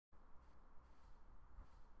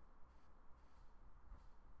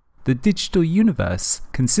The digital universe,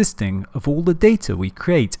 consisting of all the data we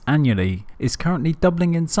create annually, is currently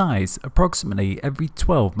doubling in size approximately every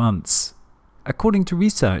 12 months. According to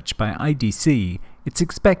research by IDC, it's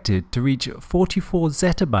expected to reach 44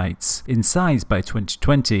 zettabytes in size by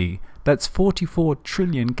 2020, that's 44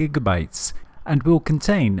 trillion gigabytes, and will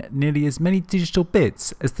contain nearly as many digital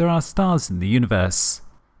bits as there are stars in the universe.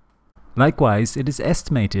 Likewise, it is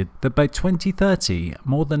estimated that by 2030,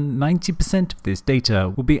 more than 90% of this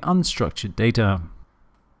data will be unstructured data.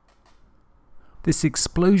 This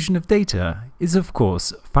explosion of data is, of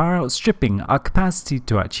course, far outstripping our capacity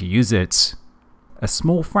to actually use it. A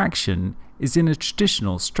small fraction is in a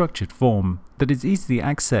traditional structured form that is easily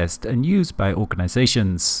accessed and used by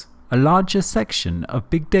organizations. A larger section of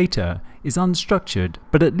big data is unstructured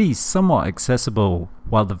but at least somewhat accessible,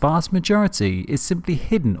 while the vast majority is simply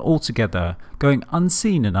hidden altogether, going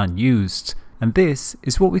unseen and unused, and this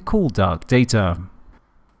is what we call dark data.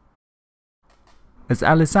 As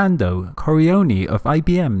Alessandro Corioni of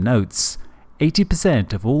IBM notes,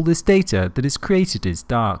 80% of all this data that is created is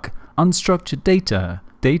dark, unstructured data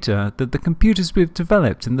that the computers we've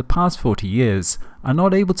developed in the past 40 years are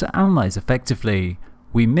not able to analyze effectively.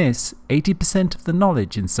 We miss 80% of the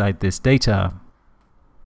knowledge inside this data.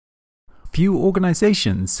 Few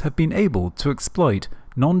organizations have been able to exploit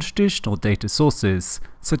non-traditional data sources,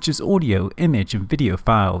 such as audio, image, and video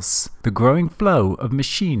files, the growing flow of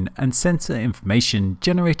machine and sensor information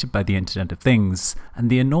generated by the Internet of Things, and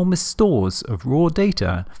the enormous stores of raw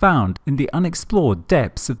data found in the unexplored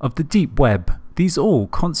depths of the deep web. These all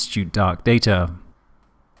constitute dark data.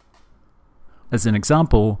 As an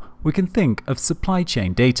example, we can think of supply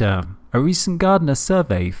chain data. A recent Gartner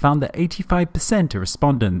survey found that 85% of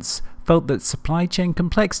respondents felt that supply chain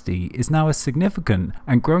complexity is now a significant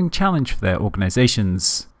and growing challenge for their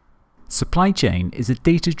organizations. Supply chain is a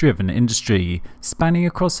data-driven industry spanning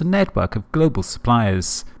across a network of global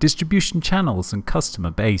suppliers, distribution channels, and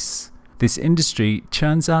customer base. This industry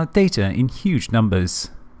churns out data in huge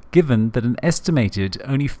numbers. Given that an estimated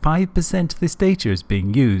only 5% of this data is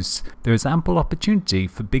being used, there is ample opportunity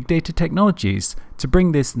for big data technologies to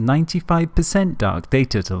bring this 95% dark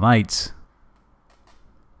data to light.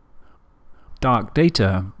 Dark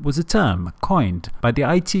data was a term coined by the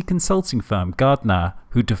IT consulting firm Gartner,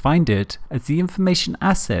 who defined it as the information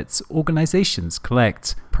assets organizations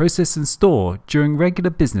collect, process, and store during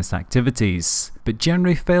regular business activities, but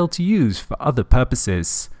generally fail to use for other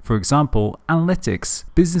purposes, for example, analytics,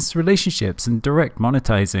 business relationships, and direct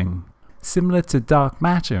monetizing. Similar to dark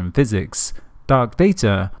matter in physics, dark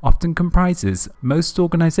data often comprises most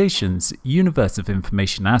organizations' universe of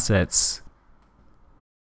information assets.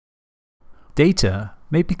 Data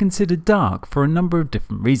may be considered dark for a number of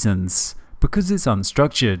different reasons. Because it's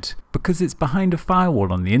unstructured, because it's behind a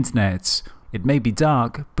firewall on the internet. It may be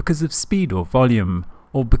dark because of speed or volume,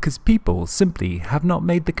 or because people simply have not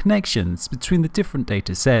made the connections between the different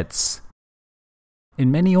data sets.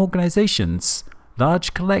 In many organizations,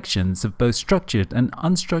 large collections of both structured and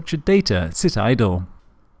unstructured data sit idle.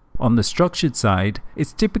 On the structured side,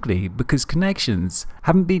 it's typically because connections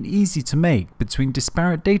haven't been easy to make between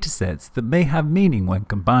disparate datasets that may have meaning when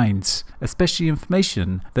combined, especially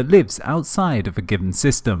information that lives outside of a given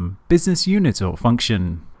system, business unit, or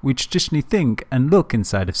function. We traditionally think and look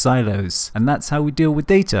inside of silos, and that's how we deal with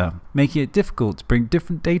data, making it difficult to bring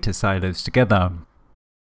different data silos together.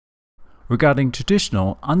 Regarding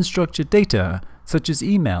traditional unstructured data, such as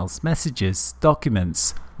emails, messages,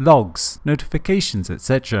 documents, logs, notifications,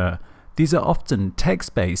 etc. These are often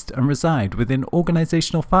text-based and reside within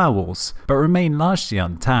organizational firewalls, but remain largely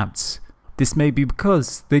untapped. This may be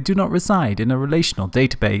because they do not reside in a relational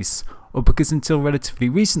database, or because until relatively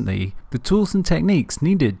recently, the tools and techniques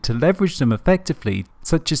needed to leverage them effectively,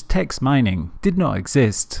 such as text mining, did not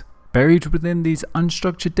exist. Buried within these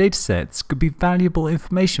unstructured datasets could be valuable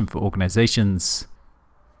information for organizations.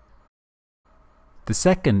 The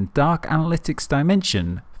second dark analytics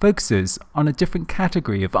dimension focuses on a different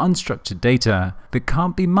category of unstructured data that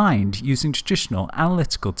can't be mined using traditional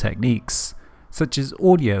analytical techniques, such as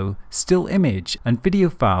audio, still image, and video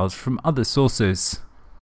files from other sources.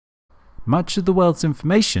 Much of the world's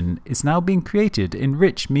information is now being created in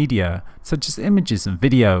rich media, such as images and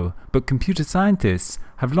video, but computer scientists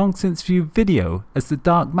have long since viewed video as the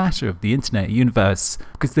dark matter of the internet universe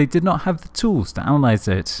because they did not have the tools to analyze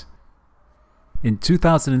it. In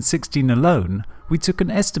 2016 alone, we took an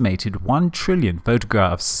estimated 1 trillion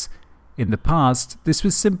photographs. In the past, this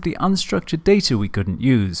was simply unstructured data we couldn't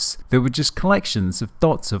use. They were just collections of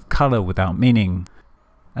dots of color without meaning.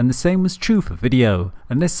 And the same was true for video.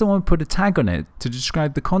 Unless someone put a tag on it to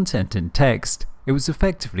describe the content in text, it was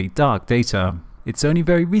effectively dark data. It's only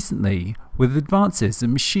very recently, with advances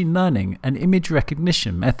in machine learning and image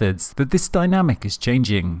recognition methods, that this dynamic is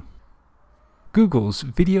changing. Google's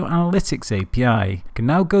Video Analytics API can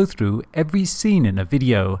now go through every scene in a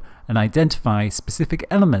video and identify specific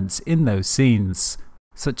elements in those scenes,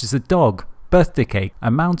 such as a dog, birthday cake, a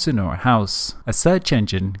mountain, or a house. A search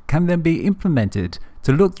engine can then be implemented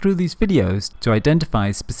to look through these videos to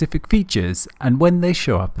identify specific features and when they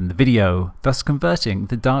show up in the video, thus converting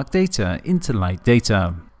the dark data into light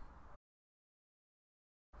data.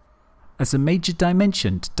 As a major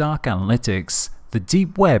dimension to dark analytics, the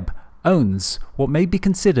deep web owns what may be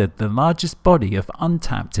considered the largest body of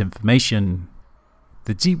untapped information.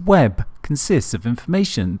 The deep web consists of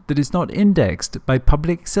information that is not indexed by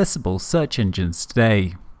public accessible search engines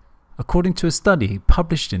today. According to a study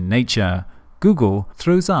published in Nature, Google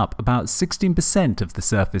throws up about 16% of the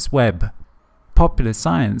surface web. Popular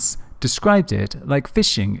Science described it like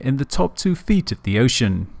fishing in the top 2 feet of the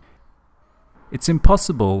ocean. It's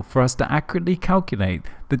impossible for us to accurately calculate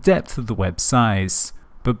the depth of the web's size,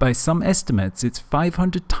 but by some estimates it's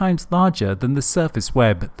 500 times larger than the surface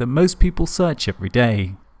web that most people search every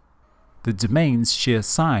day. The domain's sheer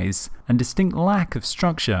size and distinct lack of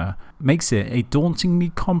structure makes it a dauntingly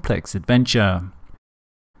complex adventure.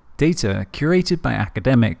 Data curated by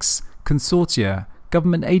academics, consortia,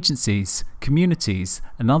 government agencies, communities,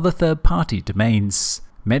 and other third-party domains.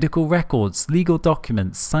 Medical records, legal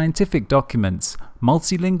documents, scientific documents,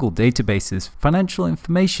 multilingual databases, financial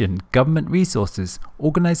information, government resources,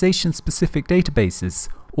 organization-specific databases,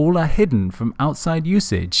 all are hidden from outside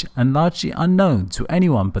usage and largely unknown to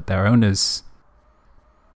anyone but their owners.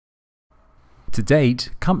 To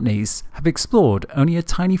date, companies have explored only a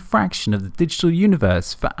tiny fraction of the digital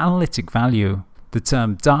universe for analytic value. The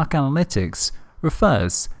term dark analytics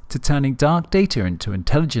refers to turning dark data into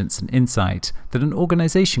intelligence and insight that an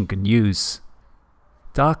organization can use.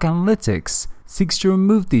 Dark analytics seeks to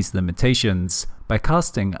remove these limitations by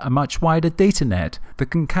casting a much wider data net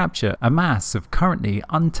that can capture a mass of currently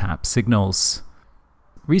untapped signals.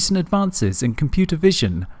 Recent advances in computer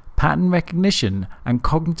vision, pattern recognition, and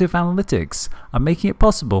cognitive analytics are making it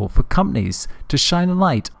possible for companies to shine a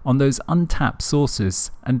light on those untapped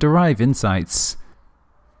sources and derive insights.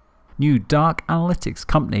 New dark analytics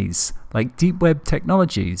companies like Deep Web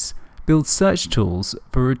Technologies build search tools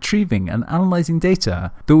for retrieving and analyzing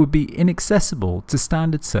data that would be inaccessible to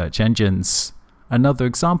standard search engines. Another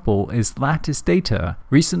example is Lattice Data,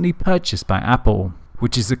 recently purchased by Apple,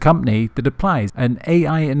 which is a company that applies an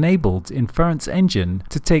AI-enabled inference engine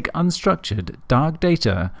to take unstructured, dark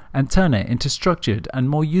data and turn it into structured and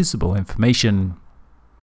more usable information.